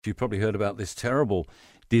You probably heard about this terrible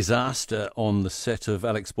disaster on the set of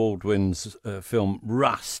Alex Baldwin's film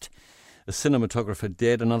Rust. A cinematographer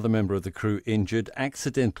dead, another member of the crew injured.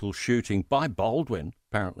 Accidental shooting by Baldwin,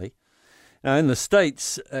 apparently. Now, in the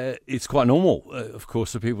States, it's quite normal, of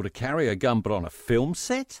course, for people to carry a gun, but on a film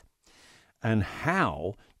set? And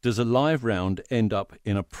how does a live round end up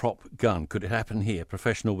in a prop gun? Could it happen here?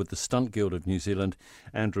 Professional with the Stunt Guild of New Zealand,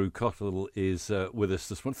 Andrew Cottle is with us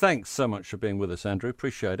this morning. Thanks so much for being with us, Andrew.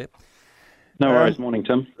 Appreciate it. No worries. Morning,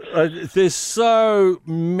 Tim. There's so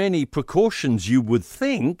many precautions, you would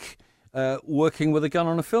think, working with a gun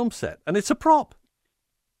on a film set. And it's a prop.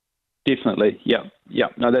 Definitely. Yeah.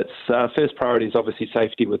 No, that's first priority is obviously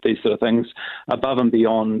safety with these sort of things. Above and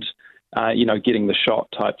beyond, getting the shot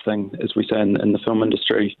type thing, as we say in the film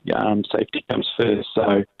industry, safety comes first.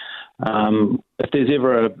 So if there's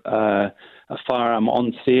ever a firearm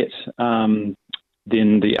on set,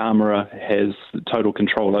 then the armourer has total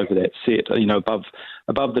control over that set,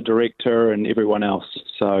 above the director and everyone else.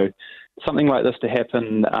 So something like this to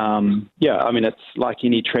happen, it's like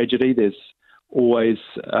any tragedy. There's always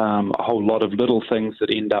a whole lot of little things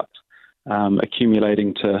that end up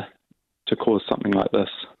accumulating to cause something like this.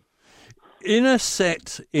 In a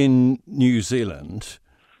set in New Zealand,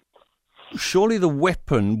 surely the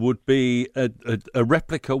weapon would be a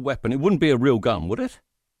replica weapon. It wouldn't be a real gun, would it?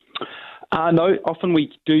 No, often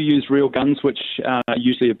we do use real guns, which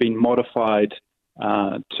usually have been modified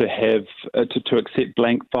to have to accept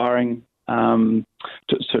blank firing, to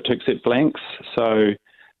accept blanks. So,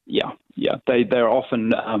 they're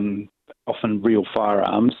often real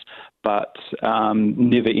firearms, but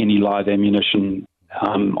never any live ammunition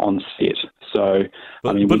on set. So,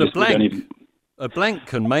 a blank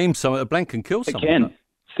can maim someone. A blank can kill someone.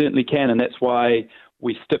 Certainly can, and that's why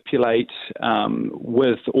we stipulate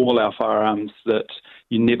with all our firearms that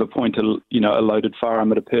you never point a loaded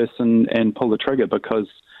firearm at a person and pull the trigger, because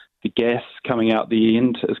the gas coming out the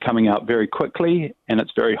end is coming out very quickly and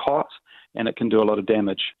it's very hot and it can do a lot of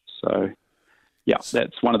damage. So,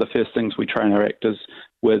 that's one of the first things we train our actors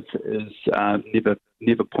with is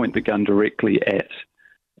never point the gun directly at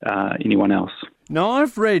anyone else. Now,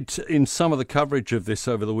 I've read in some of the coverage of this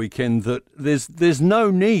over the weekend that there's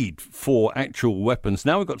no need for actual weapons.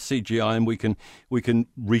 Now we've got CGI and we can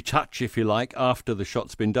retouch, if you like, after the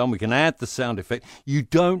shot's been done. We can add the sound effect. You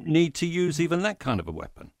don't need to use even that kind of a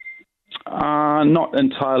weapon. Not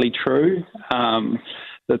entirely true.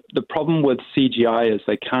 The problem with CGI is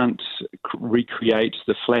they can't recreate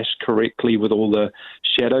the flash correctly with all the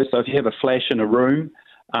shadows. So if you have a flash in a room,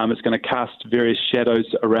 it's going to cast various shadows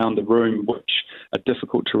around the room, which are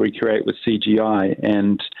difficult to recreate with CGI.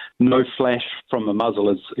 And no flash from a muzzle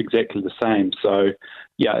is exactly the same. So,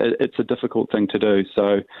 it's a difficult thing to do.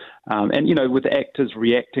 So, with actors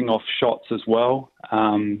reacting off shots as well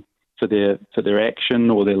for their action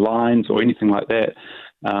or their lines or anything like that,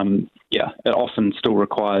 it often still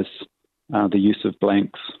requires the use of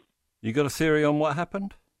blanks. You got a theory on what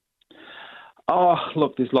happened? Oh,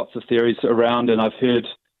 look, there's lots of theories around, and I've heard,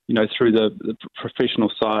 through the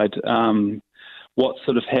professional side, what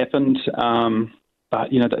sort of happened. But,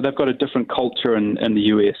 they've got a different culture in the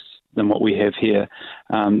US than what we have here.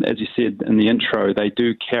 As you said in the intro, they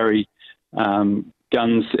do carry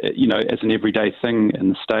guns, as an everyday thing in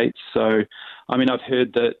the States. So, I've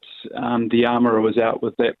heard that the armourer was out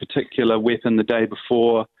with that particular weapon the day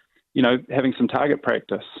before, having some target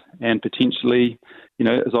practice and potentially,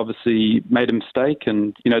 has obviously made a mistake.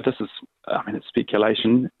 And, this is, it's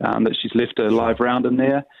speculation that she's left a live round in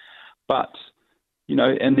there. But,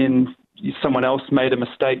 and then someone else made a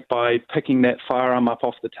mistake by picking that firearm up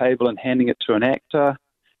off the table and handing it to an actor.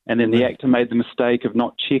 And then the actor made the mistake of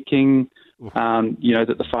not checking,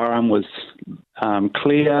 that the firearm was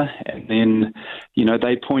clear. And then,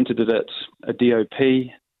 they pointed it at a DOP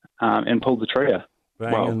and pulled the trigger.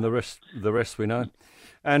 And the rest we know.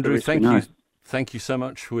 Andrew, thank you so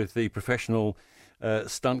much with the Professional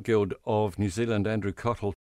Stunt Guild of New Zealand, Andrew Cottle.